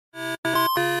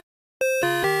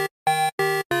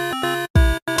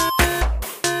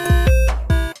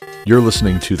You're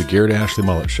listening to the Garrett Ashley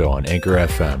Mullet Show on Anchor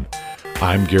FM.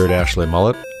 I'm Garrett Ashley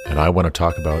Mullet, and I want to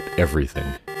talk about everything.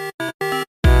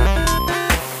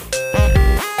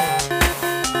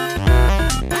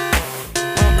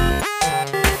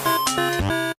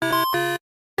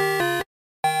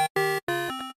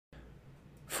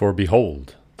 For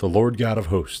behold, the Lord God of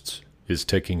hosts is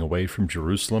taking away from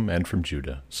Jerusalem and from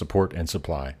Judah support and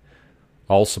supply,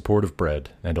 all support of bread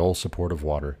and all support of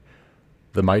water,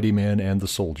 the mighty man and the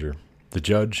soldier, the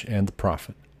judge and the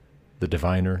prophet, the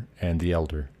diviner and the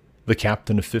elder, the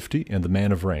captain of 50 and the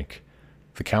man of rank,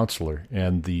 the counselor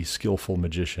and the skillful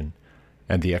magician,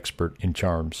 and the expert in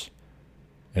charms.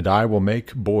 And I will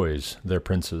make boys their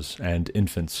princes, and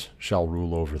infants shall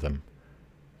rule over them.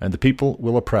 And the people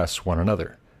will oppress one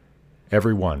another,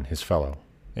 every one his fellow,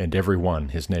 and every one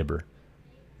his neighbor.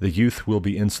 The youth will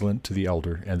be insolent to the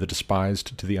elder, and the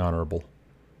despised to the honorable.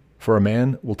 For a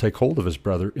man will take hold of his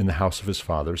brother in the house of his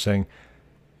father, saying,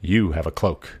 You have a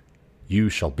cloak, you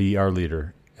shall be our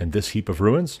leader, and this heap of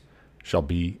ruins shall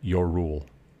be your rule.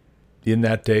 In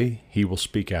that day he will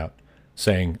speak out,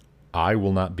 saying, I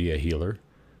will not be a healer.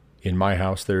 In my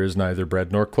house there is neither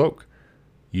bread nor cloak.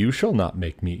 You shall not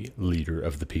make me leader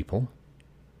of the people.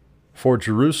 For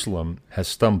Jerusalem has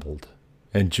stumbled,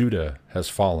 and Judah has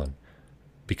fallen,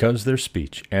 because their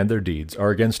speech and their deeds are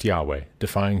against Yahweh,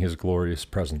 defying his glorious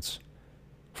presence.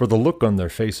 For the look on their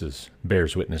faces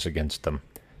bears witness against them.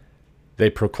 They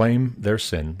proclaim their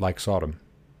sin like Sodom.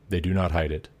 They do not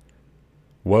hide it.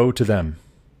 Woe to them,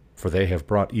 for they have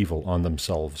brought evil on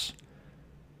themselves.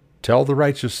 Tell the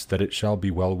righteous that it shall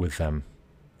be well with them,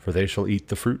 for they shall eat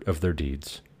the fruit of their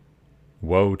deeds.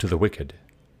 Woe to the wicked,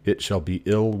 it shall be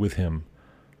ill with him,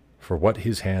 for what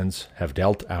his hands have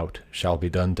dealt out shall be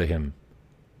done to him.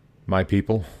 My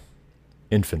people,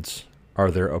 infants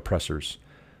are their oppressors,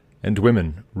 and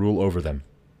women rule over them.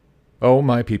 O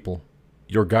my people,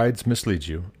 your guides mislead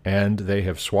you, and they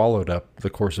have swallowed up the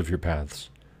course of your paths.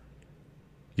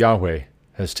 Yahweh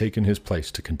has taken his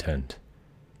place to contend.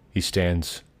 He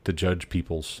stands to judge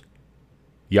peoples.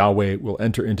 Yahweh will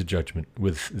enter into judgment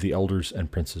with the elders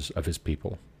and princes of his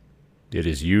people. It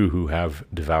is you who have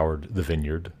devoured the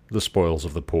vineyard. The spoils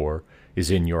of the poor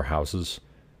is in your houses.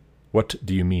 What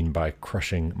do you mean by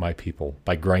crushing my people,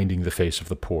 by grinding the face of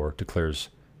the poor, declares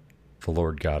the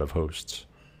Lord God of hosts.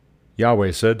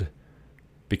 Yahweh said,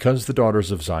 Because the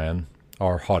daughters of Zion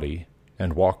are haughty,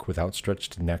 and walk with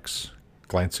outstretched necks,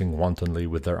 glancing wantonly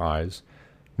with their eyes,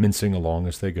 mincing along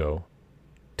as they go,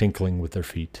 tinkling with their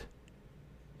feet.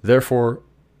 Therefore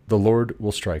the Lord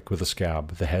will strike with a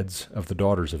scab the heads of the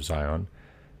daughters of Zion,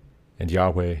 and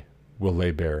Yahweh will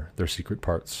lay bare their secret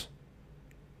parts.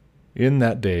 In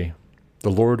that day the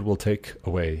Lord will take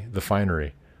away the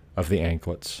finery of the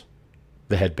anklets,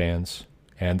 the headbands,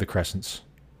 and the crescents,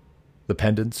 the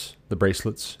pendants, the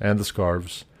bracelets, and the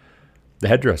scarves, the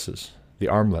headdresses, the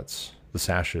armlets, the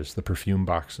sashes, the perfume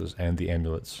boxes, and the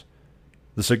amulets,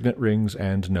 the signet rings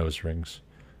and nose rings,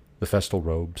 the festal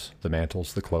robes, the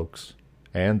mantles, the cloaks,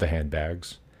 and the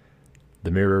handbags,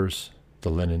 the mirrors, the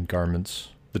linen garments,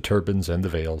 the turbans, and the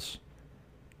veils.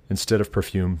 Instead of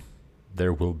perfume,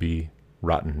 there will be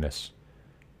rottenness,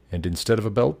 and instead of a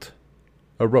belt,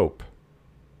 a rope,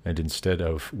 and instead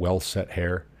of well-set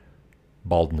hair,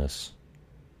 baldness,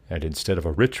 and instead of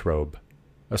a rich robe,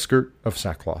 a skirt of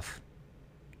sackcloth,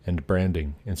 and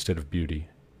branding instead of beauty.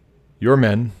 Your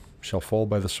men shall fall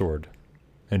by the sword,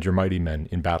 and your mighty men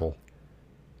in battle,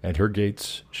 and her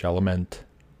gates shall lament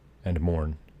and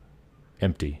mourn.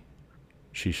 Empty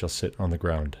she shall sit on the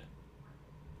ground.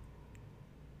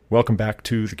 Welcome back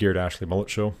to the Garrett Ashley Mullet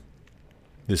Show.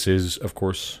 This is, of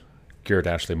course, Garrett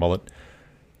Ashley Mullet,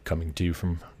 coming to you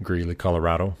from Greeley,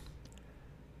 Colorado.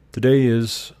 Today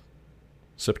is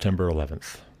September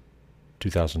 11th,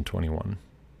 2021.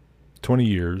 20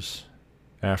 years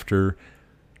after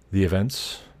the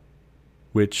events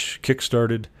which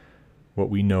kick-started what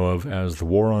we know of as the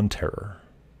War on Terror,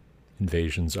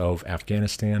 invasions of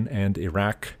Afghanistan and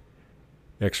Iraq,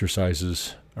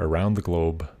 exercises around the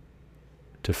globe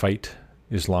to fight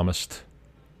Islamist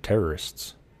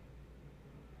terrorists.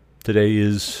 Today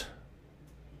is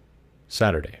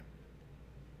Saturday.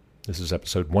 This is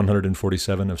episode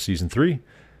 147 of Season 3,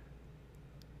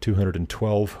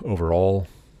 212 overall,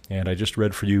 and I just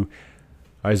read for you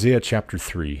Isaiah chapter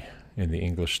 3 in the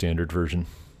English Standard Version.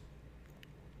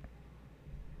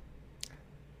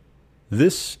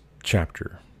 This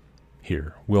chapter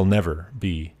here will never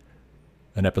be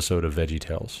an episode of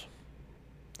VeggieTales.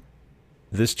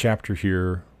 This chapter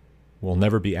here will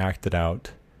never be acted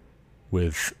out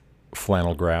with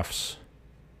flannel graphs,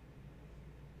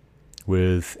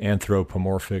 with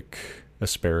anthropomorphic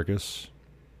asparagus,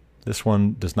 This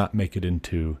one does not make it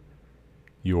into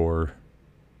your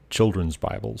children's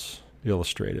Bibles,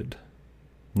 illustrated.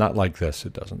 Not like this,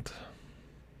 it doesn't.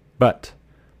 But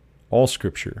all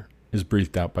Scripture is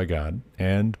breathed out by God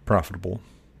and profitable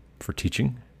for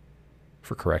teaching,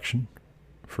 for correction,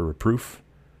 for reproof,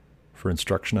 for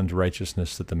instruction unto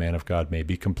righteousness, that the man of God may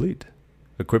be complete,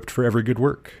 equipped for every good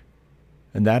work.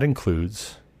 And that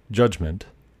includes judgment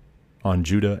on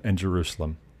Judah and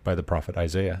Jerusalem by the prophet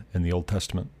Isaiah in the Old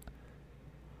Testament.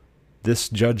 This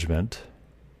judgment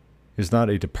is not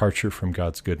a departure from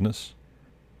God's goodness.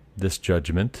 This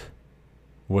judgment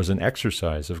was an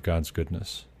exercise of God's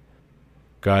goodness.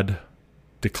 God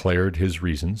declared his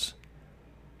reasons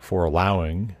for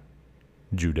allowing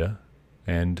Judah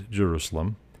and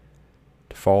Jerusalem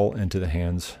to fall into the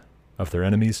hands of their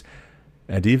enemies,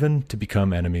 and even to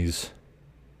become enemies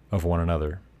of one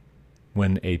another.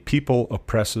 When a people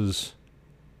oppresses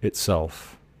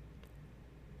itself,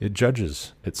 it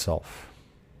judges itself.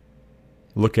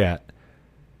 Look at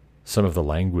some of the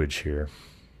language here.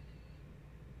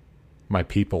 My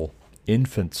people,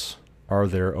 infants, are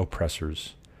their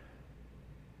oppressors.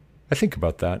 I think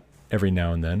about that every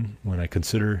now and then when I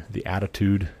consider the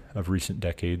attitude of recent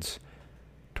decades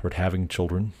toward having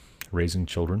children, raising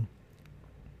children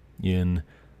in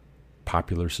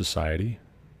popular society.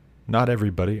 Not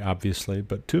everybody, obviously,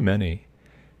 but too many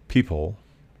people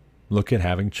look at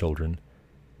having children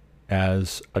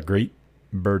as a great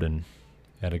burden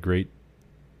and a great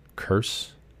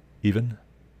curse, even.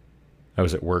 I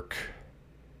was at work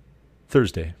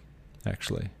Thursday,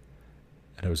 actually,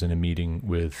 and I was in a meeting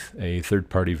with a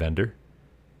third-party vendor,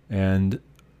 and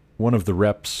one of the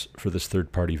reps for this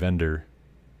third-party vendor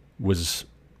was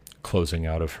closing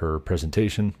out of her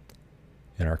presentation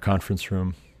in our conference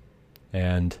room,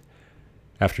 and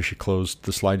after she closed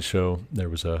the slideshow, there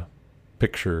was a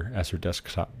picture as her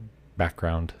desktop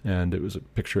background, and it was a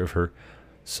picture of her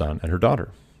son and her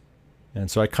daughter.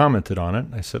 And so I commented on it.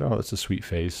 I said, "Oh, that's a sweet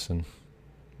face, and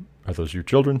are those your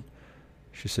children?"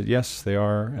 She said, "Yes, they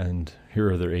are, and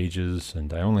here are their ages,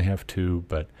 and I only have 2,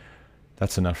 but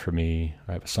that's enough for me.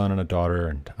 I have a son and a daughter,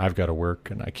 and I've got to work,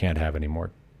 and I can't have any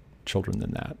more children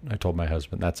than that." I told my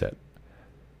husband, "That's it.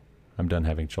 I'm done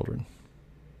having children."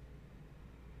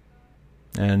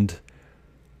 And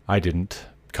I didn't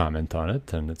comment on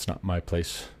it, and it's not my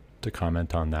place to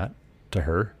comment on that to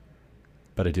her.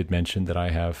 But I did mention that I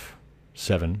have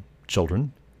 7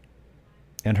 children.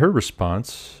 And her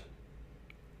response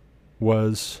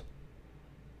was,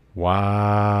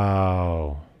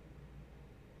 Wow,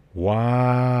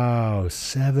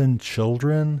 7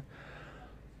 children?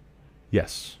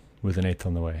 Yes, with an 8th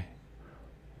on the way.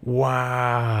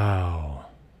 Wow.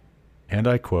 And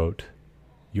I quote,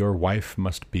 "Your wife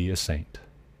must be a saint."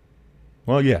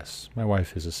 Well, yes, my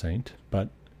wife is a saint, but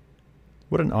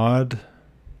what an odd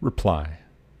reply.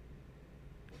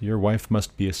 Your wife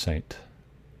must be a saint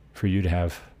for you to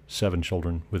have 7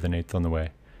 children with an 8th on the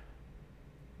way.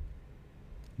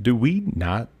 Do we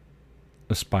not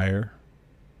aspire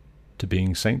to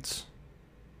being saints?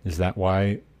 Is that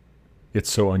why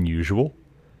it's so unusual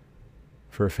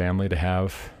for a family to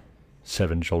have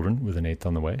 7 children with an 8th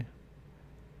on the way?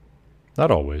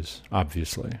 Not always,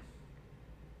 obviously.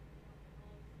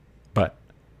 But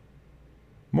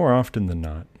more often than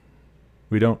not,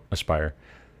 we don't aspire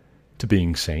to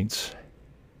being saints.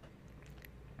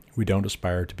 We don't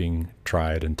aspire to being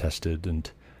tried and tested and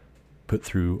put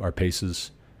through our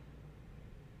paces.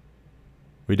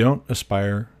 We don't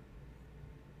aspire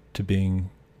to being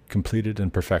completed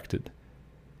and perfected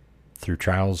through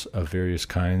trials of various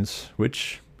kinds,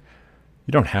 which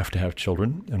you don't have to have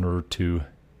children in order to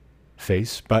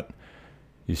face, but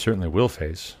you certainly will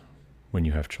face when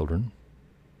you have children,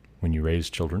 when you raise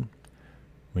children,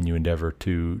 when you endeavor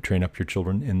to train up your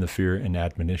children in the fear and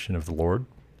admonition of the Lord.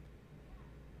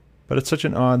 But it's such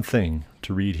an odd thing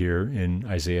to read here in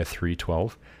Isaiah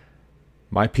 3:12.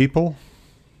 My people,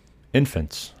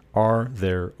 infants, are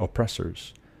their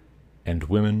oppressors, and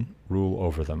women rule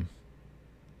over them.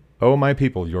 O my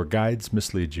people, your guides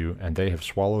mislead you, and they have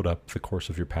swallowed up the course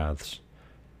of your paths.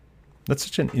 That's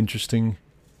such an interesting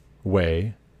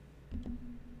way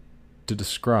to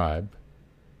describe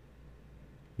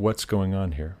what's going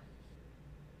on here.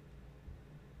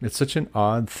 It's such an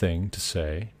odd thing to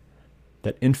say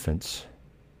that infants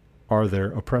are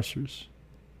their oppressors.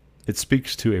 It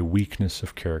speaks to a weakness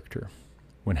of character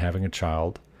when having a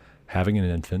child, having an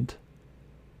infant,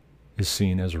 is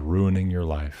seen as ruining your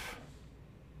life.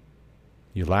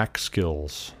 You lack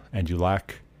skills, and you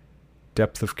lack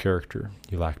depth of character.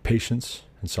 You lack patience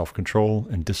and self-control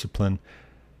and discipline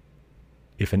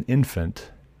if an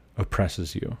infant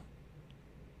oppresses you.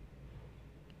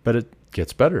 But it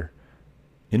gets better.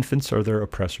 Infants are their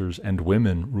oppressors, and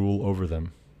women rule over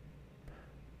them.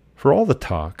 For all the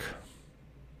talk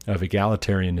of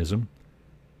egalitarianism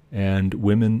and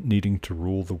women needing to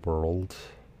rule the world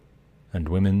and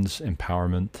women's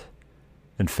empowerment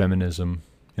and feminism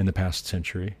in the past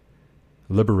century,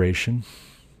 liberation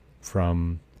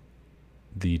from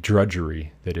the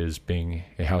drudgery that is being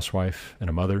a housewife and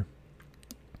a mother,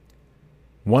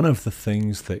 one of the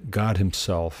things that God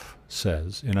himself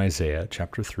says in Isaiah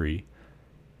chapter 3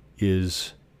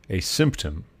 is a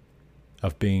symptom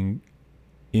of being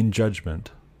in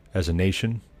judgment as a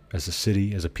nation, as a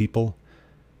city, as a people,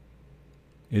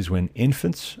 is when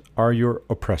infants are your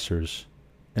oppressors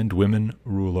and women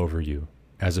rule over you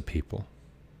as a people.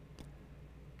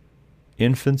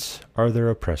 Infants are their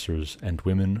oppressors and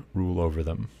women rule over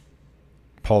them.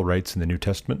 Paul writes in the New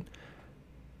Testament,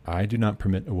 I do not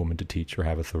permit a woman to teach or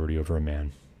have authority over a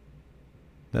man.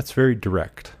 That's very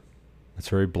direct. That's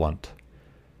very blunt.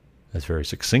 That's very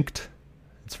succinct.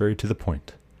 It's very to the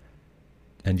point.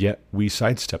 And yet we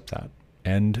sidestep that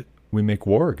and we make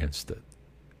war against it.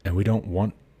 And we don't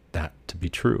want that to be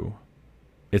true.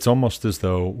 It's almost as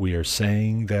though we are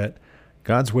saying that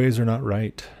God's ways are not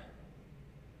right.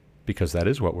 Because that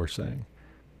is what we're saying.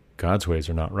 God's ways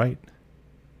are not right.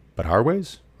 But our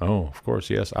ways? Oh, of course,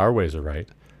 yes, our ways are right.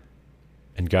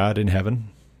 And God in heaven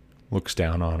looks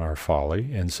down on our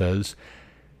folly and says,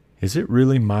 is it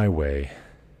really my way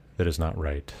that is not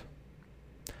right?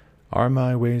 Are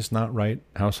my ways not right,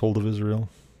 household of Israel?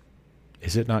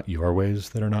 Is it not your ways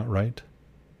that are not right?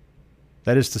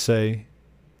 That is to say,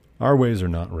 our ways are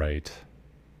not right.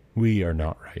 We are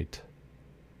not right.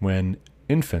 When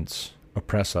infants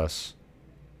oppress us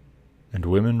and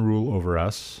women rule over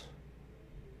us,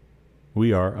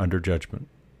 we are under judgment.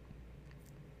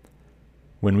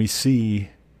 When we see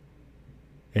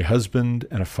a husband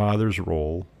and a father's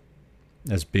role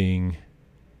as being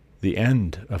the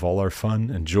end of all our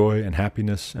fun and joy and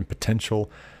happiness and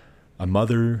potential, a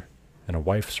mother and a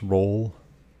wife's role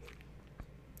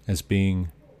as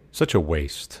being such a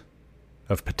waste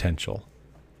of potential,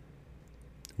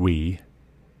 we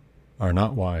are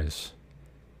not wise.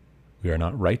 We are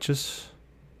not righteous.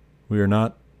 We are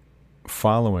not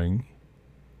following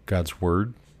God's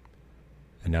word.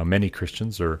 And now many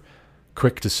Christians are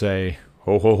quick to say,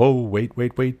 ho, ho, ho, wait,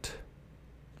 wait, wait.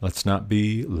 Let's not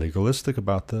be legalistic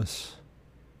about this.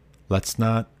 Let's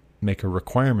not make a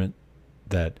requirement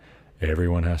that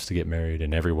everyone has to get married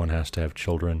and everyone has to have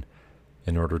children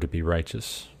in order to be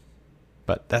righteous.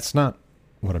 But that's not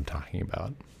what I'm talking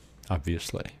about,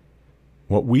 obviously.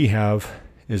 What we have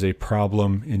is a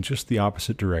problem in just the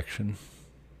opposite direction,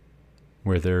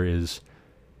 where there is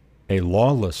a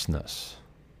lawlessness,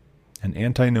 an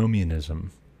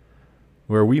antinomianism,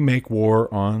 where we make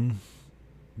war on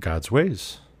God's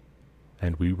ways,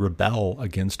 and we rebel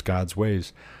against God's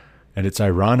ways. And it's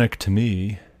ironic to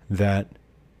me that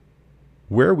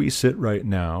where we sit right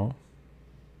now,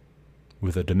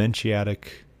 with a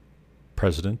dementiatic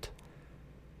president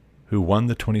who won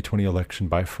the 2020 election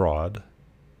by fraud,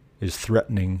 is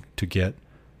threatening to get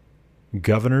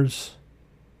governors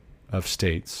of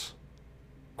states,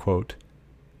 quote,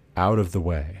 out of the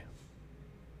way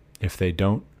if they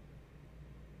don't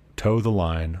toe the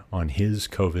line on his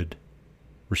COVID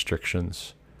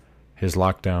restrictions, his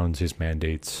lockdowns, his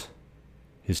mandates,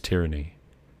 his tyranny.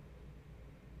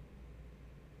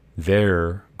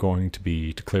 They're going to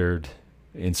be declared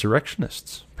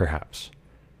insurrectionists, perhaps.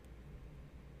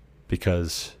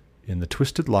 Because in the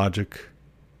twisted logic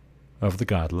of the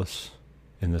godless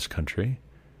in this country,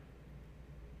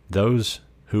 those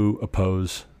who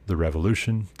oppose the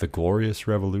revolution, the glorious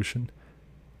revolution,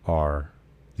 are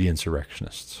the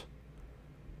insurrectionists.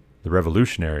 The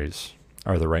revolutionaries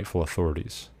are the rightful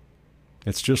authorities.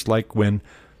 It's just like when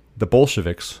the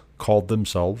Bolsheviks called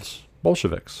themselves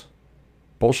Bolsheviks.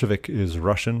 Bolshevik is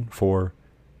Russian for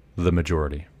the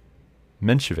majority.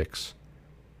 Mensheviks,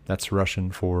 that's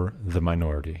Russian for the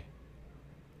minority.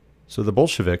 So the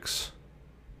Bolsheviks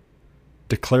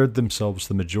declared themselves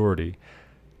the majority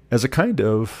as a kind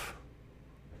of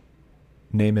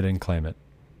name it and claim it,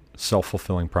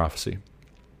 self-fulfilling prophecy.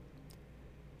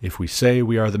 If we say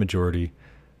we are the majority,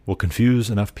 we'll confuse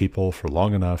enough people for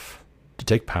long enough to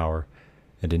take power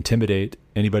and intimidate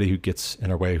anybody who gets in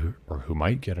our way, or who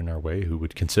might get in our way, who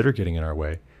would consider getting in our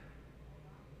way,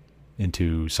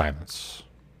 into silence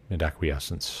and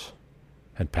acquiescence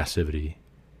and passivity.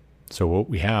 So what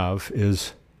we have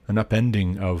is an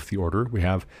upending of the order. We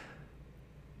have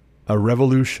a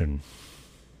revolution,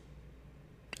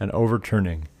 an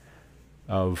overturning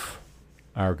of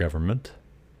our government,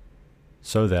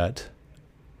 so that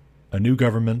a new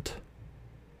government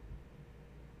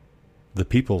the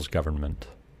people's government,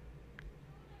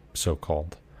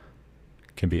 so-called,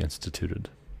 can be instituted.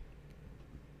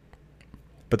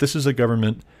 But this is a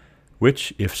government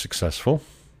which, if successful,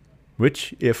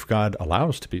 which, if God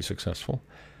allows to be successful,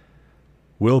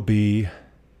 will be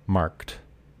marked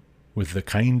with the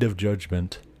kind of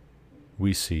judgment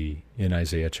we see in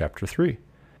Isaiah chapter 3.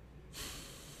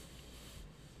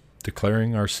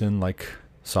 Declaring our sin like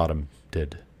Sodom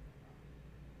did.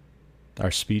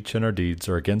 Our speech and our deeds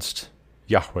are against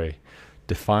Yahweh,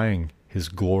 defying his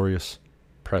glorious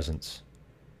presence.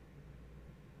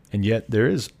 And yet there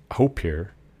is hope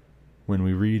here when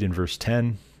we read in verse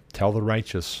 10, "Tell the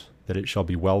righteous that it shall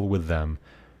be well with them,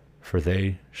 for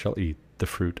they shall eat the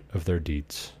fruit of their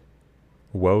deeds.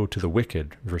 Woe to the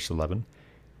wicked," verse 11,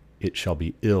 "it shall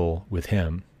be ill with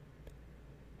him,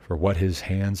 for what his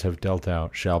hands have dealt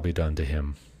out shall be done to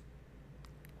him."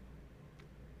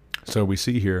 So we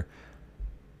see here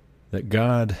that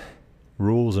God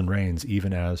rules and reigns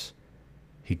even as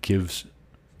he gives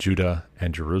Judah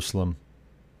and Jerusalem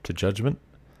to judgment.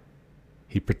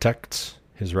 He protects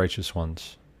his righteous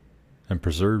ones and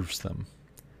preserves them.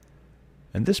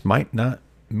 And this might not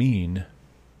mean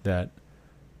that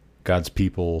God's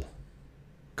people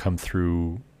come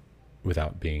through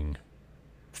without being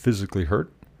physically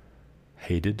hurt,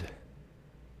 hated,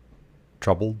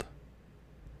 troubled.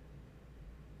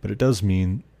 But it does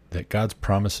mean that God's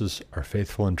promises are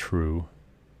faithful and true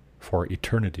for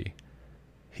eternity.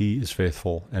 He is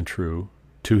faithful and true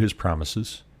to his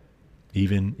promises,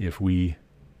 even if we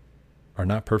are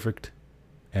not perfect,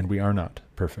 and we are not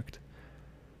perfect.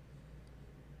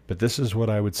 But this is what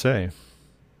I would say.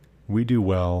 We do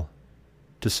well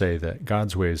to say that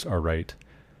God's ways are right,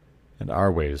 and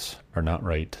our ways are not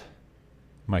right.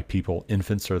 My people,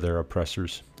 infants are their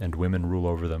oppressors, and women rule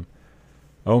over them.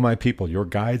 O my people, your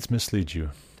guides mislead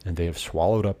you, and they have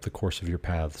swallowed up the course of your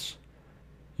paths.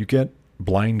 You get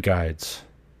blind guides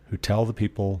who tell the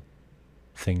people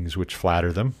things which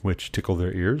flatter them, which tickle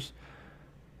their ears,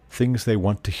 things they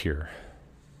want to hear.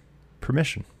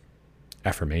 Permission,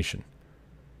 affirmation,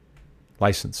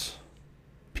 license,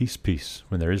 peace, peace,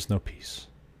 when there is no peace.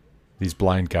 These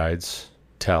blind guides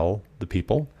tell the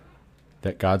people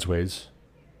that God's ways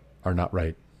are not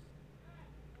right,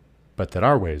 but that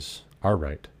our ways are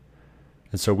right.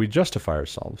 And so we justify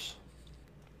ourselves.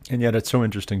 And yet it's so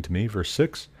interesting to me, verse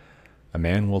 6, "A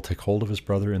man will take hold of his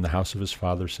brother in the house of his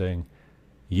father, saying,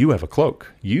 'You have a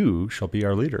cloak, you shall be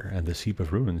our leader, and this heap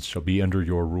of ruins shall be under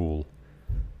your rule.'"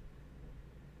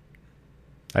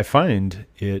 I find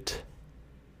it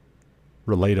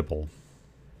relatable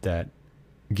that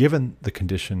given the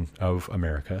condition of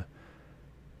America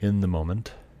in the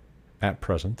moment, at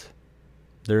present,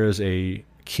 there is a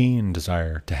keen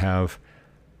desire to have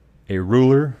a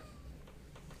ruler,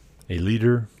 a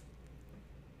leader,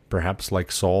 perhaps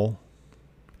like Saul,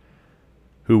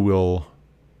 who will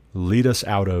lead us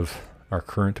out of our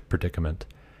current predicament.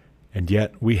 And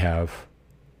yet we have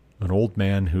an old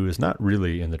man who is not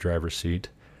really in the driver's seat.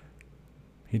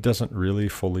 He doesn't really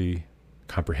fully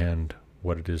comprehend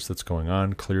what it is that's going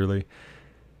on clearly.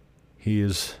 He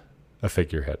is a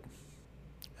figurehead.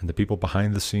 And the people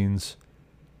behind the scenes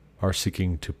are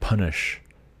seeking to punish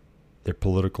their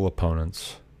political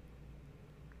opponents,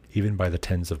 even by the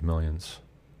tens of millions.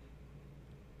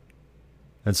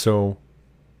 And so,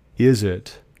 is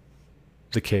it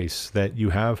the case that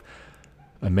you have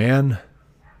a man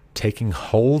taking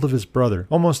hold of his brother,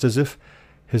 almost as if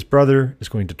his brother is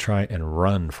going to try and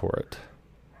run for it?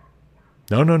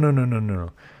 No, no, no, no, no,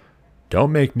 no.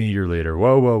 Don't make me your leader.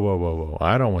 Whoa, whoa, whoa, whoa, whoa.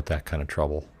 I don't want that kind of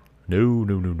trouble. No,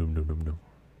 no, no, no, no, no, no.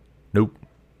 Nope.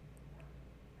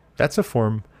 That's a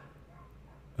form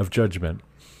of judgment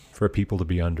for people to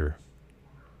be under.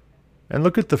 And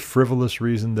look at the frivolous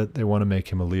reason that they want to make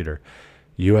him a leader.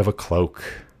 You have a cloak.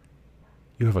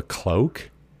 You have a cloak?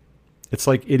 It's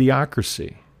like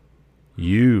idiocracy.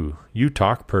 You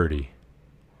talk purty.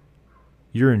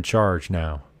 You're in charge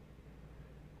now.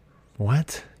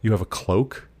 What? You have a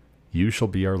cloak? You shall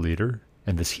be our leader,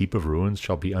 and this heap of ruins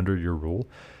shall be under your rule?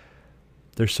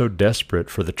 They're so desperate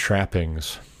for the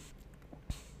trappings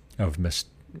of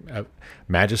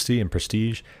majesty and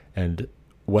prestige, and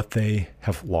what they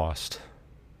have lost,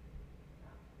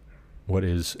 what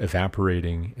is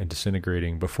evaporating and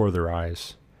disintegrating before their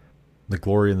eyes, the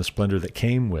glory and the splendor that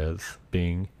came with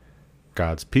being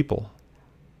God's people.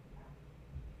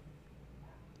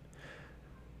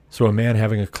 So a man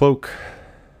having a cloak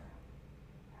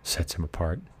sets him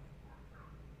apart.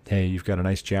 Hey, you've got a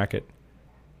nice jacket.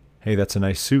 Hey, that's a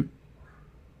nice suit.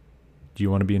 Do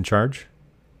you want to be in charge?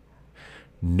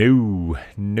 No,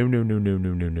 no, no, no, no,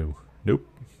 no, no, no. Nope.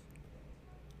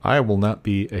 I will not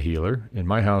be a healer. In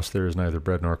my house there is neither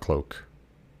bread nor cloak.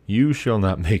 You shall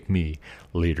not make me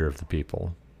leader of the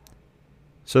people.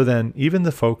 So then, even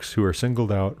the folks who are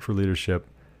singled out for leadership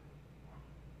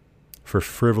for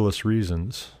frivolous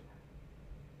reasons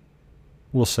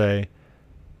will say,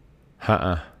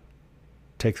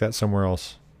 take that somewhere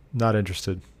else. Not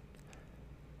interested.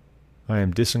 I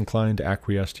am disinclined to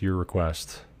acquiesce to your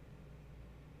request.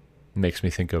 It makes me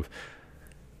think of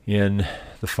in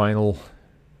the final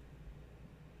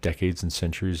decades and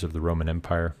centuries of the Roman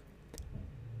Empire,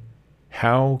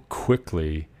 how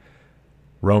quickly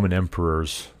Roman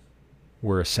emperors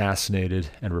were assassinated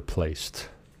and replaced,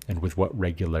 and with what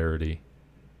regularity,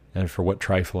 and for what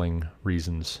trifling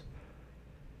reasons.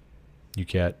 You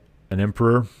get an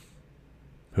emperor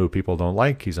who people don't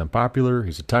like, he's unpopular,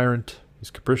 he's a tyrant,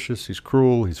 he's capricious, he's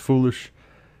cruel, he's foolish,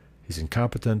 he's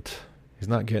incompetent, he's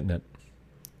not getting it.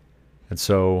 And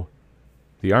so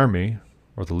the army,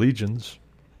 or the legions,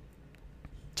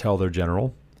 tell their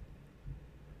general,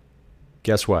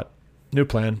 guess what? New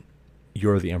plan.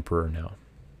 You're the emperor now.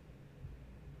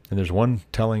 And there's one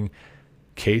telling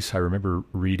case I remember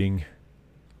reading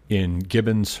in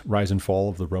Gibbon's Rise and Fall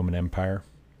of the Roman Empire,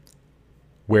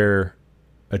 where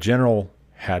a general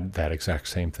had that exact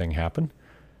same thing happen.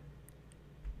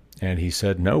 And he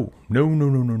said, no.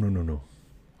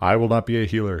 I will not be a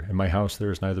healer. In my house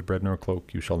there is neither bread nor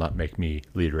cloak. You shall not make me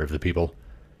leader of the people.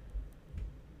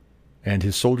 And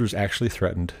his soldiers actually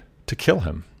threatened to kill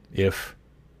him if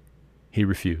he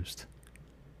refused.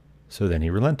 So then he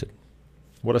relented.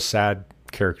 What a sad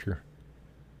character.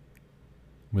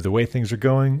 With the way things are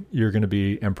going, you're going to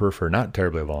be emperor for not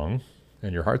terribly long,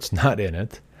 and your heart's not in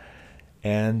it.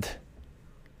 And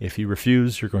if you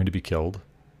refuse, you're going to be killed.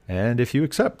 And if you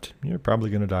accept, you're probably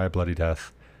going to die a bloody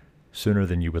death sooner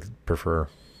than you would prefer,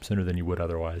 sooner than you would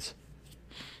otherwise.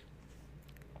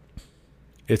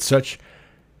 It's such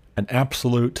an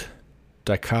absolute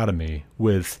dichotomy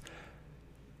with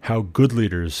how good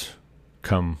leaders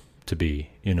come to be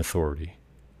in authority,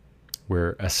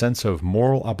 where a sense of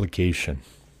moral obligation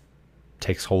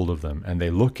takes hold of them, and they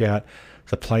look at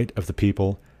the plight of the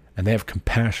people and they have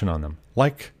compassion on them,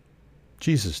 like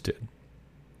Jesus did.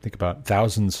 Think about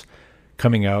thousands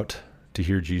coming out to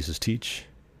hear Jesus teach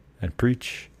and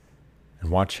preach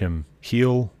and watch him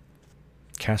heal,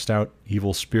 cast out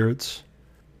evil spirits.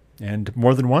 And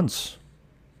more than once,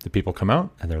 the people come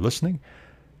out and they're listening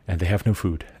and they have no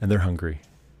food and they're hungry.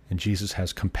 And Jesus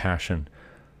has compassion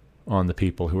on the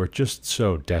people who are just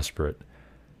so desperate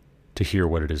to hear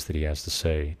what it is that he has to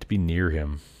say, to be near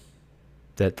him,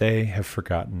 that they have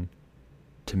forgotten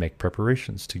to make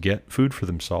preparations to get food for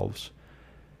themselves.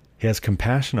 He has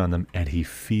compassion on them, and he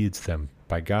feeds them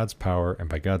by God's power and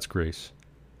by God's grace.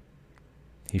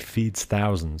 He feeds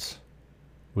thousands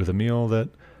with a meal that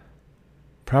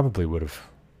probably would have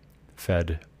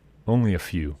fed only a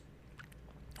few,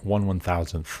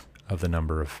 1/1000th of the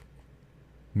number of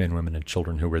men, women, and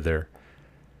children who were there.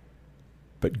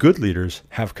 But good leaders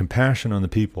have compassion on the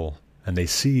people, and they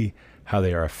see how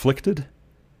they are afflicted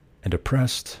and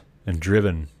oppressed and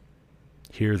driven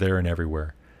here, there, and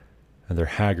everywhere, and they're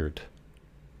haggard.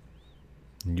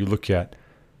 And you look at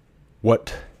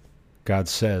what God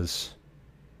says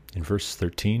in verse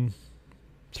 13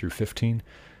 through 15,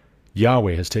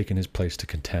 Yahweh has taken his place to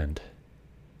contend.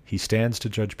 He stands to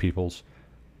judge peoples.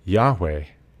 Yahweh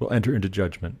will enter into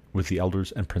judgment with the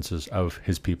elders and princes of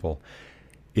his people.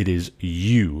 It is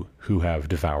you who have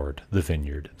devoured the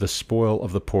vineyard. The spoil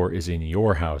of the poor is in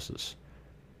your houses.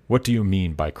 What do you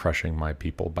mean by crushing my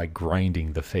people, by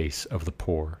grinding the face of the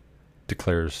poor,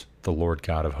 declares the Lord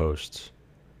God of hosts.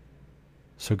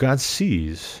 So God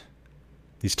sees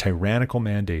these tyrannical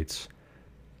mandates.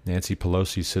 Nancy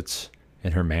Pelosi sits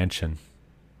in her mansion.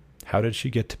 How did she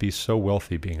get to be so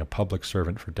wealthy being a public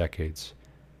servant for decades?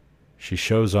 She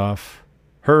shows off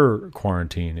her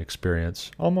quarantine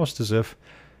experience almost as if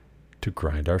to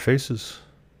grind our faces.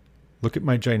 Look at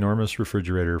my ginormous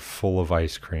refrigerator full of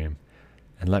ice cream,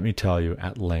 and let me tell you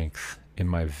at length in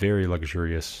my very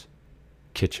luxurious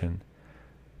kitchen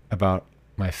about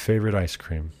my favorite ice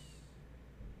cream.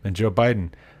 And Joe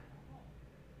Biden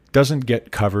doesn't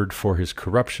get covered for his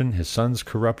corruption, his son's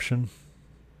corruption,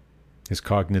 his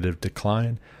cognitive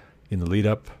decline in the lead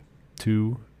up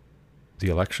to the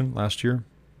election last year.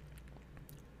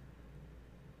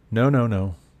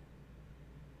 No.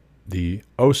 The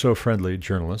oh-so-friendly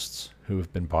journalists who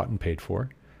have been bought and paid for,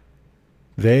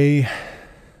 they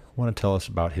want to tell us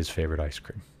about his favorite ice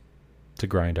cream to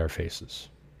grind our faces.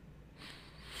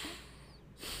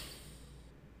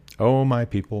 Oh, my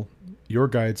people, your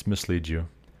guides mislead you,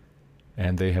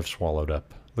 and they have swallowed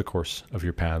up the course of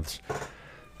your paths.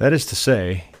 That is to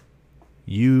say,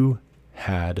 you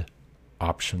had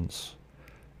options,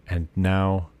 and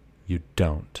now you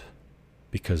don't,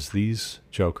 because these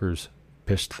jokers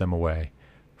pissed them away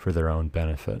for their own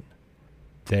benefit.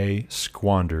 They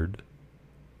squandered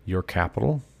your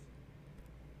capital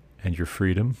and your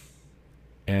freedom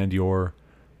and your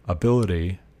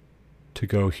ability to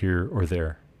go here or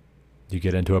there. You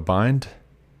get into a bind,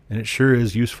 and it sure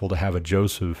is useful to have a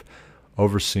Joseph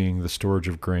overseeing the storage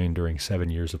of grain during 7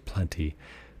 years of plenty,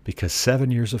 because 7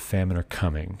 years of famine are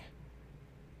coming.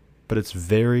 But it's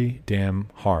very damn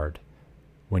hard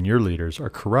when your leaders are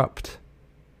corrupt,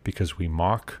 because we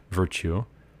mock virtue,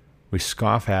 we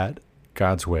scoff at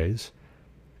God's ways,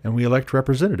 and we elect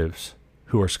representatives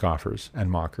who are scoffers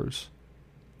and mockers,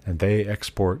 and they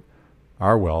export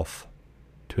our wealth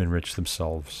to enrich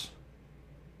themselves.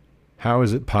 How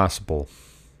is it possible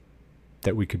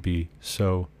that we could be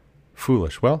so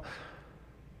foolish? Well,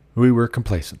 we were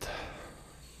complacent.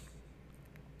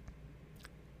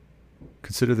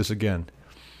 Consider this again.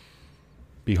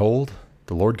 Behold,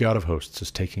 the Lord God of hosts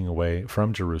is taking away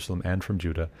from Jerusalem and from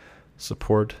Judah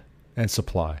support and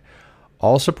supply,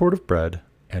 all support of bread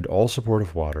and all support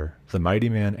of water, the mighty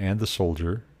man and the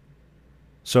soldier.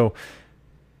 So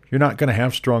you're not going to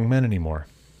have strong men anymore.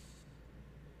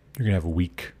 You're going to have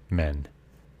weak men.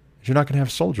 You're not going to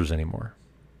have soldiers anymore.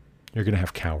 You're going to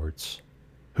have cowards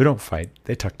who don't fight.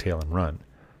 They tuck tail and run.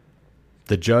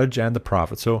 The judge and the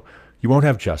prophet. So you won't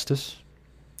have justice.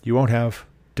 You won't have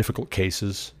difficult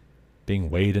cases being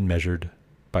weighed and measured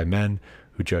by men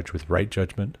who judge with right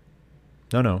judgment.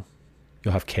 No.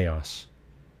 You'll have chaos,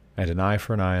 and an eye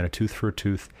for an eye and a tooth for a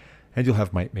tooth, and you'll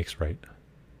have might makes right.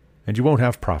 And you won't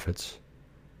have prophets.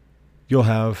 You'll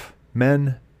have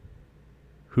men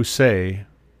who say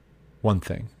one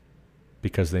thing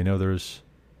because they know there's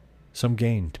some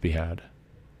gain to be had.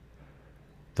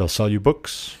 They'll sell you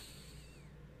books.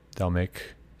 They'll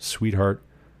make sweetheart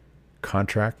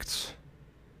contracts.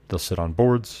 They'll sit on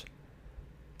boards.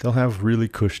 They'll have really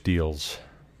cush deals.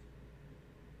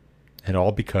 And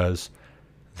all because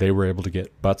they were able to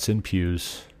get butts in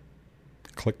pews,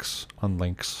 clicks on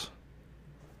links,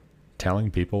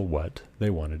 telling people what they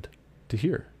wanted to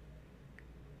hear.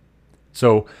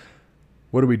 So,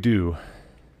 what do we do?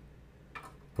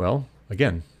 Well,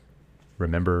 again,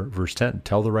 remember verse 10.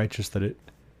 Tell the righteous that it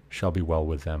shall be well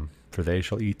with them, for they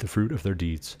shall eat the fruit of their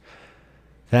deeds.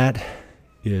 That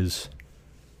is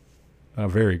a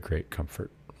very great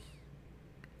comfort.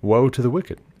 Woe to the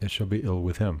wicked, it shall be ill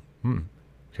with him.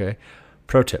 Okay.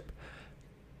 Pro tip,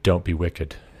 don't be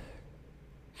wicked.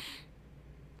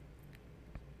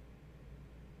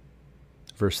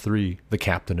 Verse 3, the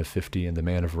captain of 50 and the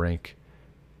man of rank.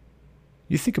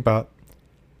 You think about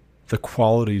the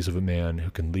qualities of a man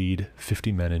who can lead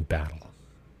 50 men in battle.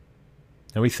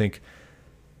 And we think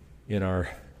in our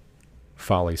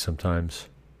folly sometimes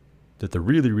that the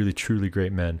really, really, truly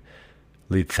great men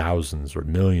lead thousands or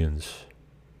millions.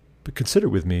 But consider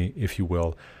with me, if you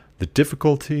will, the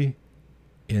difficulty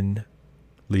in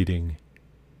leading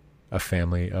a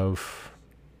family of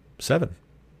 7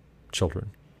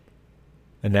 children.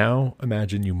 And now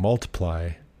imagine you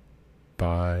multiply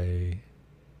by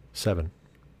 7.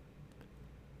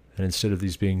 And instead of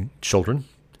these being children,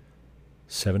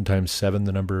 7 times 7,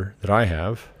 the number that I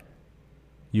have,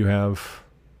 you have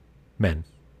men.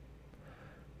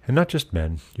 And not just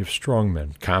men, you have strong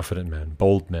men, confident men,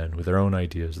 bold men with their own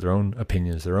ideas, their own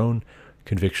opinions, their own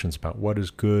convictions about what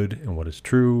is good and what is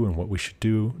true and what we should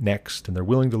do next. And they're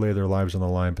willing to lay their lives on the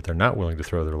line, but they're not willing to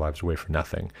throw their lives away for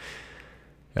nothing.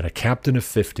 And a captain of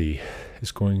 50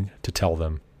 is going to tell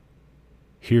them,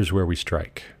 here's where we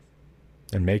strike,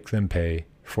 and make them pay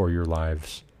for your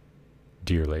lives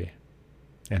dearly.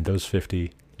 And those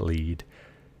 50 lead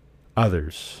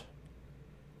others,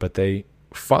 but they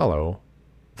follow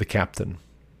the captain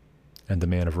and the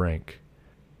man of rank.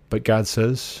 But God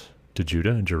says to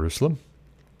Judah and Jerusalem,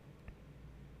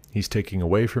 he's taking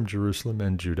away from Jerusalem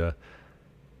and Judah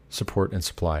support and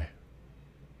supply.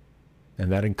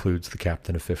 And that includes the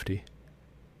captain of 50.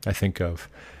 I think of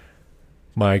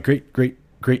my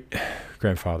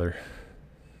great-great-great-grandfather,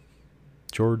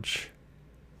 George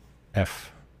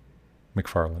F.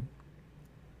 McFarland,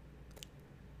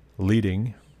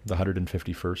 leading the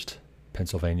 151st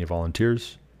Pennsylvania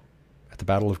Volunteers at the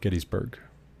Battle of Gettysburg.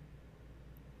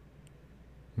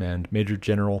 And Major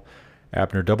General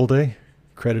Abner Doubleday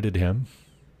credited him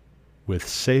with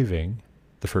saving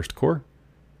the First Corps,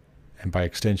 and by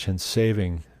extension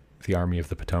saving the Army of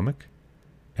the Potomac,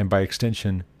 and by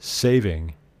extension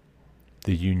saving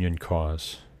the Union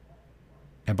cause.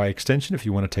 And by extension, if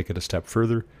you want to take it a step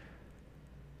further,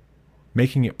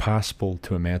 making it possible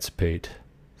to emancipate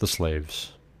the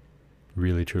slaves,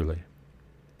 really, truly.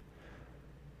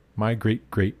 My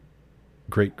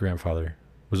great-great-great-grandfather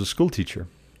was a school teacher,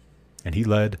 and he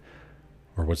led,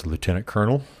 or was a lieutenant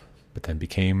colonel, but then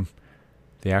became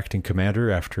the acting commander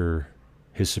after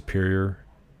his superior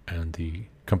and the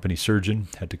company surgeon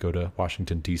had to go to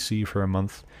Washington, D.C. for a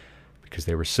month because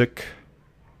they were sick.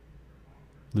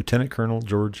 Lieutenant Colonel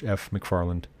George F.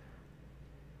 McFarland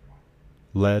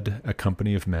led a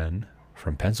company of men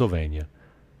from Pennsylvania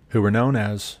who were known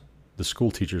as the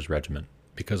School Teachers Regiment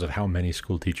because of how many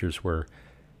school teachers were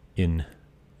in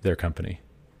their company.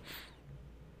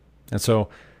 And so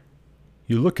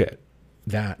you look at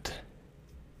that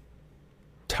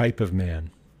type of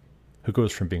man who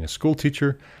goes from being a school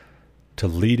teacher to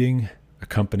leading a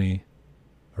company,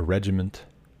 a regiment,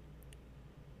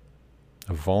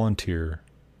 a volunteer,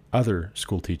 other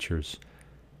school teachers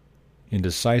in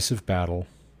decisive battle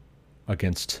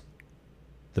against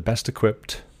the best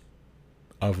equipped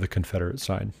of the Confederate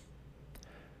side.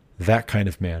 That kind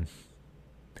of man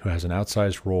who has an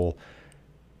outsized role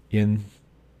in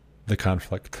the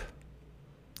conflict.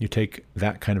 You take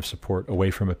that kind of support away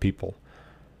from a people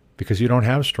because you don't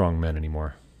have strong men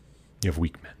anymore. You have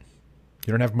weak men.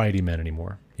 You don't have mighty men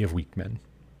anymore. You have weak men.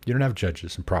 You don't have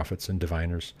judges and prophets and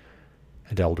diviners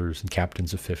and elders and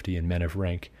captains of 50 and men of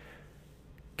rank,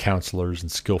 counselors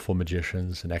and skillful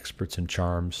magicians and experts in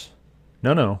charms.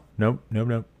 No.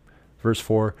 Verse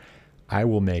 4, I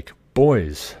will make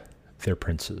boys their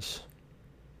princes.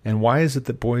 And why is it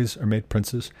that boys are made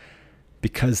princes?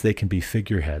 Because they can be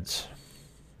figureheads.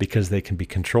 Because they can be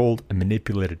controlled and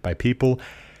manipulated by people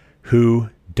who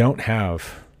don't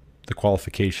have the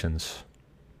qualifications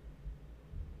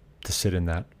to sit in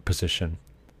that position,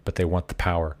 but they want the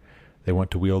power. They want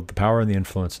to wield the power and the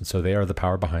influence, and so they are the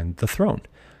power behind the throne.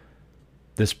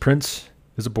 This prince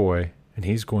is a boy, and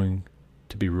he's going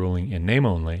to be ruling in name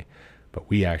only, but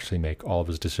we actually make all of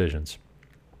his decisions.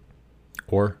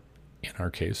 Or, in our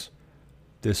case,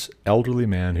 this elderly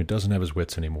man who doesn't have his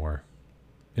wits anymore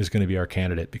is going to be our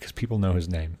candidate because people know his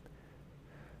name.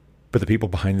 But the people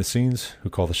behind the scenes who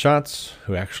call the shots,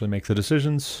 who actually make the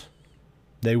decisions,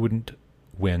 they wouldn't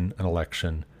win an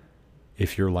election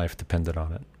if your life depended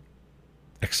on it.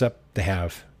 Except they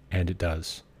have, and it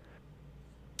does.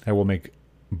 I will make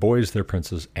boys their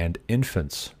princes, and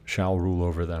infants shall rule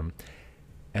over them,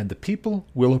 and the people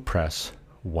will oppress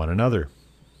one another.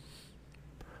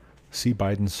 See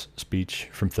Biden's speech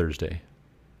from Thursday.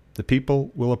 The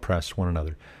people will oppress one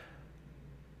another.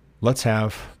 Let's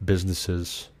have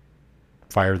businesses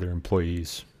fire their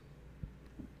employees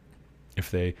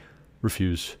if they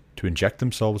refuse to inject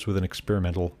themselves with an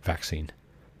experimental vaccine,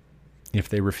 if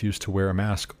they refuse to wear a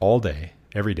mask all day,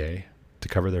 every day, to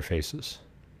cover their faces.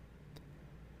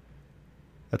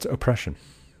 That's oppression.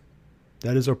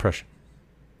 That is oppression.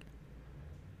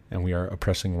 And we are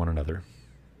oppressing one another,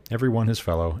 every one his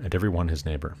fellow and every one his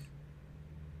neighbor.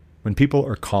 When people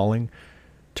are calling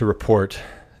to report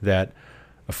that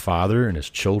a father and his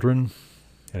children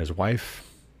and his wife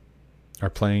are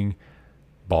playing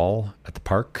ball at the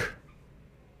park,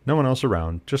 no one else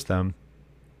around, just them,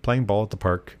 playing ball at the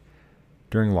park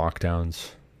during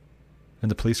lockdowns, and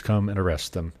the police come and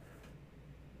arrest them.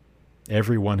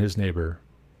 Everyone his neighbor,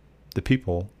 the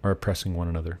people are oppressing one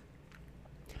another.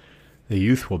 The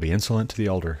youth will be insolent to the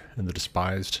elder, and the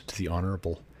despised to the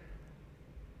honorable.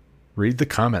 Read the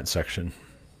comment section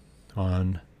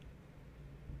on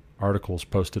articles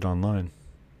posted online.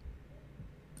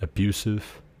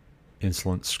 Abusive,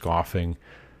 insolent, scoffing,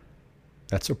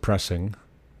 that's oppressing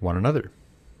one another.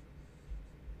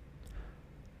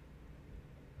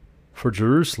 For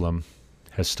Jerusalem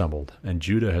has stumbled, and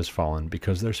Judah has fallen,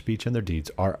 because their speech and their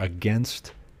deeds are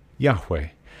against Yahweh,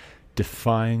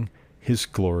 defying his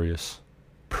glorious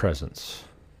presence.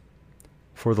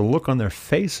 For the look on their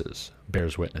faces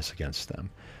bears witness against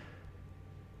them.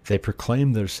 They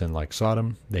proclaim their sin like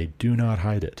Sodom. They do not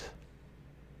hide it.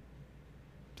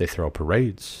 They throw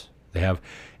parades. They have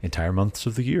entire months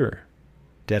of the year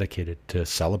dedicated to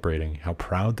celebrating how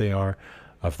proud they are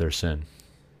of their sin.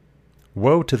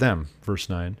 Woe to them, verse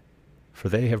 9, for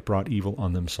they have brought evil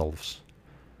on themselves.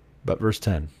 But verse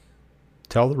 10,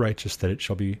 tell the righteous that it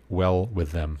shall be well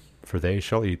with them, for they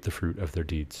shall eat the fruit of their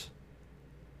deeds.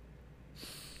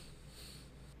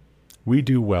 We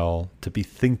do well to be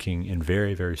thinking in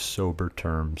very, very sober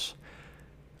terms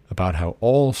about how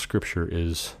all Scripture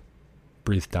is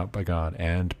breathed out by God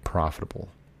and profitable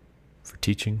for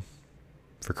teaching,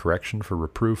 for correction, for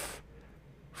reproof,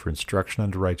 for instruction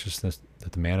unto righteousness,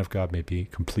 that the man of God may be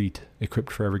complete,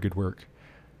 equipped for every good work.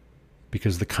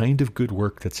 Because the kind of good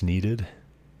work that's needed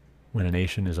when a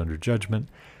nation is under judgment,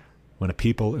 when a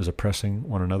people is oppressing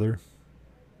one another,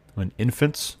 when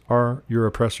infants are your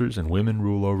oppressors and women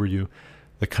rule over you,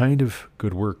 the kind of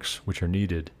good works which are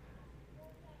needed,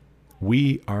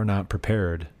 we are not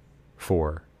prepared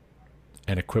for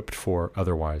and equipped for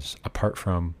otherwise, apart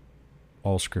from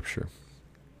all Scripture.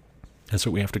 And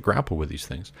so we have to grapple with these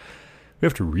things. We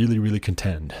have to really, really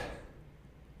contend.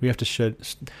 We have to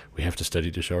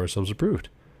study to show ourselves approved,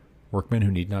 workmen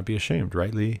who need not be ashamed,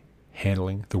 rightly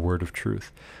handling the word of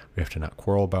truth. We have to not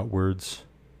quarrel about words,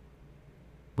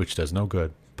 which does no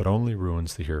good, but only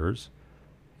ruins the hearers.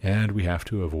 And we have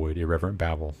to avoid irreverent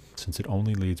babble, since it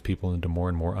only leads people into more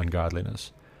and more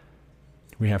ungodliness.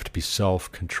 We have to be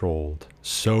self-controlled,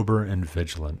 sober, and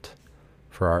vigilant,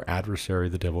 for our adversary,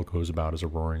 the devil, goes about as a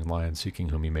roaring lion, seeking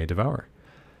whom he may devour.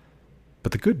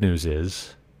 But the good news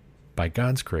is, by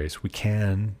God's grace, we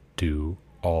can do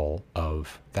all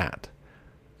of that.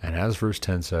 And as verse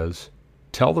 10 says,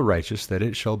 tell the righteous that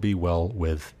it shall be well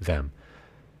with them.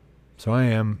 So I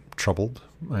am troubled.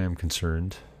 I am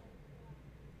concerned.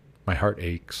 My heart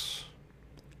aches.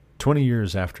 20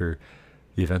 years after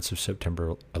the events of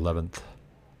September 11th,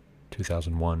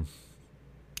 2001,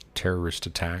 terrorist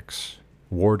attacks,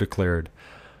 war declared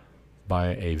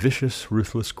by a vicious,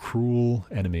 ruthless, cruel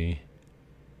enemy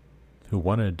who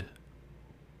wanted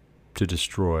to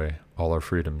destroy all our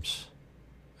freedoms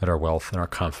and our wealth and our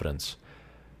confidence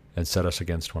and set us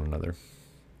against one another.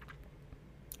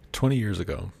 20 years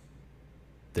ago,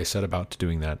 they set about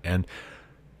doing that. And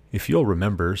if you'll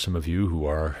remember, some of you who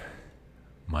are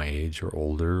my age or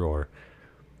older or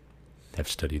have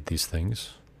studied these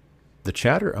things, the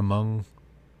chatter among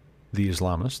the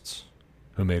Islamists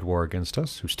who made war against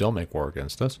us, who still make war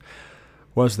against us,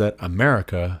 was that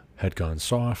America had gone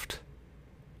soft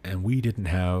and we didn't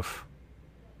have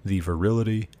the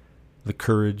virility, the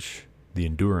courage, the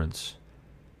endurance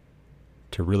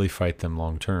to really fight them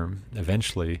long term.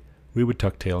 Eventually, we would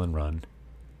tuck tail and run,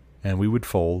 and we would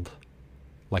fold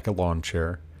like a lawn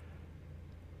chair,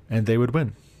 and they would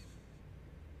win.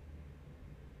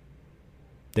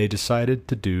 They decided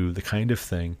to do the kind of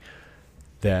thing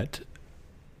that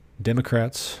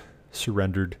Democrats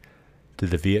surrendered to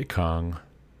the Viet Cong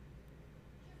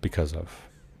because of.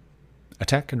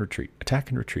 Attack and retreat, attack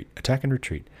and retreat, attack and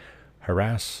retreat.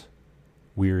 Harass,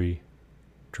 weary,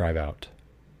 drive out.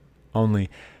 Only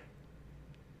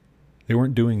they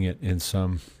weren't doing it in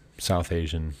some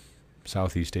Southeast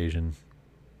Asian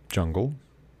jungle,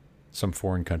 some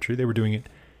foreign country. They were doing it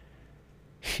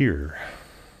here.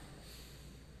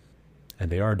 And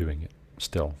they are doing it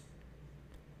still.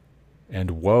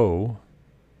 And woe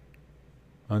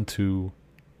unto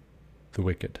the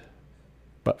wicked.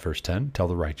 But verse 10, tell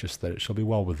the righteous that it shall be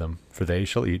well with them, for they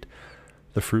shall eat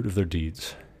the fruit of their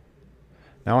deeds.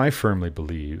 Now I firmly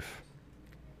believe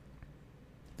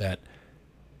that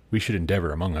we should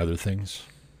endeavor, among other things,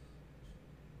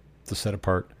 to set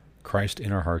apart Christ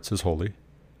in our hearts as holy,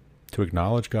 to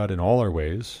acknowledge God in all our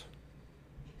ways,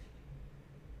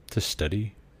 to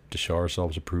study, to show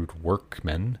ourselves approved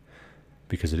workmen,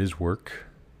 because it is work.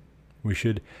 We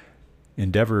should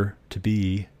endeavor to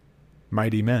be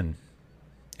mighty men,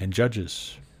 and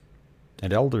judges,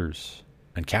 and elders,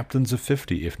 and captains of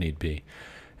 50 if need be,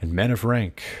 and men of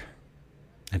rank,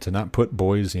 and to not put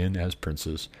boys in as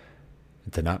princes,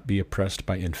 and to not be oppressed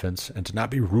by infants, and to not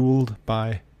be ruled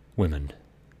by women.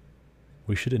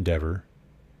 We should endeavor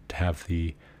to have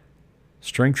the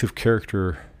strength of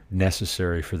character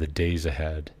necessary for the days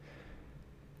ahead.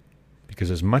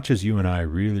 Because as much as you and I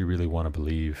really, really want to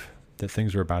believe that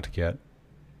things are about to get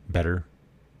better,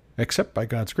 except by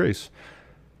God's grace,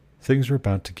 things are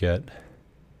about to get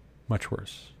much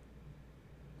worse.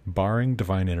 Barring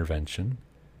divine intervention,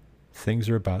 things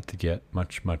are about to get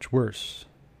much, much worse.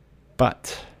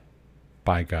 But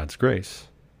by God's grace,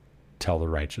 tell the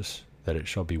righteous that it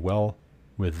shall be well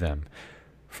with them,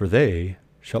 for they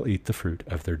shall eat the fruit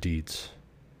of their deeds.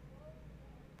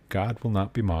 God will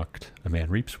not be mocked. A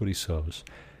man reaps what he sows.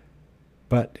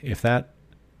 But if that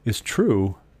is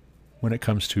true when it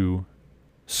comes to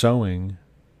sowing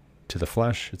to the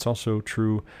flesh, it's also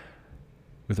true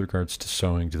with regards to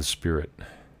sowing to the spirit.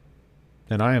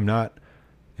 And I am not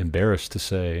embarrassed to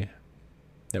say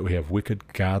that we have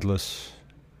wicked, godless,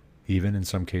 even in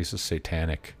some cases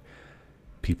satanic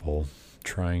people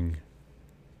trying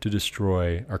to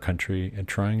destroy our country and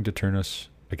trying to turn us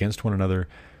against one another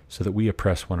so that we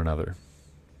oppress one another.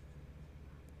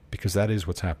 Because that is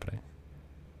what's happening.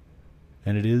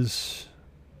 And it is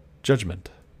judgment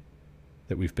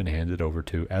that we've been handed over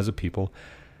to as a people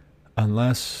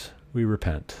unless we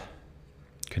repent,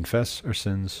 confess our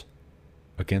sins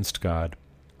against God,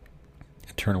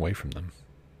 and turn away from them.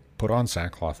 put on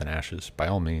sackcloth and ashes, by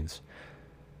all means.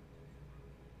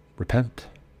 Repent.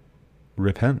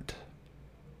 Repent.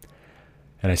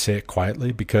 And I say it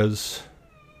quietly because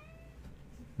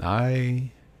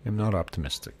I am not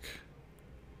optimistic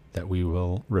that we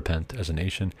will repent as a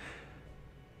nation,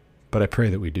 but I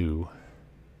pray that we do,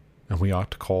 and we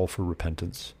ought to call for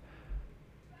repentance,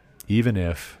 even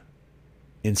if,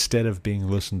 instead of being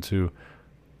listened to,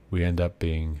 we end up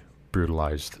being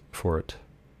brutalized for it.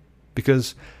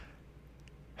 Because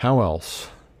how else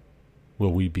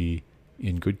will we be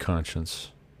in good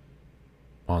conscience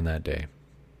on that day?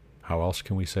 How else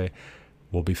can we say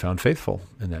we'll be found faithful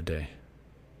in that day?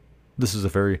 This is a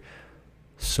very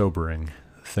sobering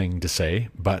thing to say,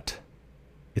 but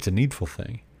it's a needful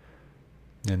thing.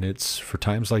 And it's for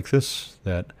times like this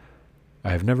that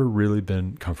I have never really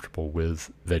been comfortable with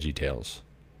VeggieTales,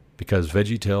 because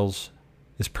VeggieTales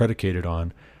is predicated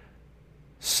on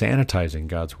sanitizing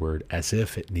God's word as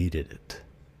if it needed it.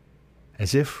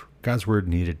 As if God's word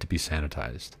needed to be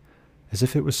sanitized. As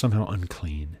if it was somehow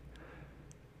unclean.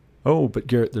 Oh, but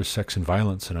Garrett, there's sex and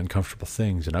violence and uncomfortable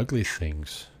things and ugly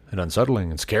things and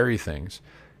unsettling and scary things.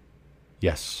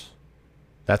 Yes,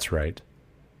 that's right.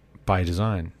 By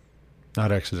design,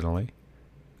 not accidentally.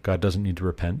 God doesn't need to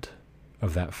repent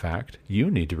of that fact.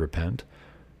 You need to repent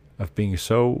of being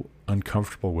so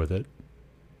uncomfortable with it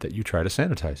that you try to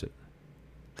sanitize it,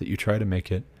 that you try to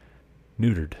make it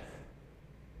neutered.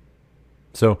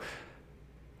 So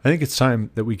I think it's time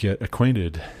that we get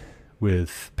acquainted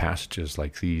with passages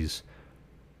like these,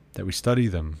 that we study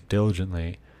them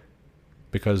diligently,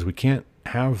 because we can't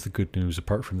have the good news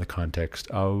apart from the context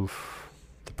of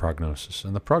the prognosis.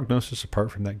 And the prognosis,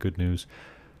 apart from that good news,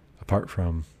 apart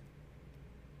from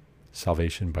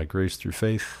salvation by grace through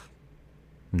faith,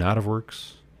 not of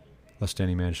works, lest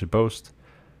any man should boast,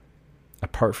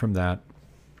 apart from that,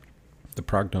 the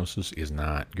prognosis is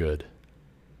not good.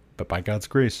 But by God's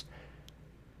grace,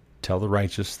 tell the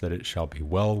righteous that it shall be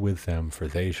well with them, for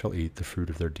they shall eat the fruit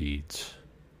of their deeds.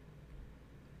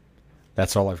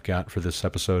 That's all I've got for this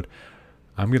episode.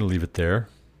 I'm going to leave it there.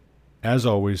 As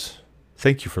always,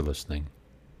 thank you for listening.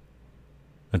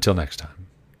 Until next time,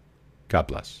 God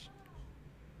bless.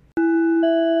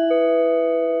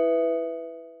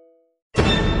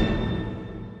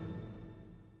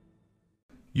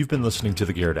 You've been listening to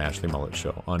The Garrett Ashley Mullet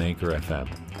Show on Anchor FM.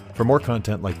 For more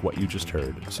content like what you just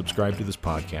heard, subscribe to this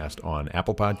podcast on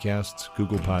Apple Podcasts,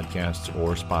 Google Podcasts,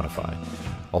 or Spotify.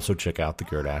 Also check out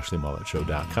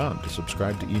thegarrettashleymulletshow.com to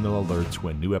subscribe to email alerts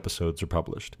when new episodes are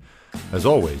published. As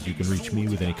always, you can reach me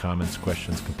with any comments,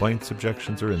 questions, complaints,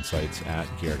 objections, or insights at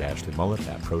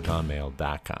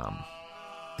garrettashleyMullet@protonmail.com.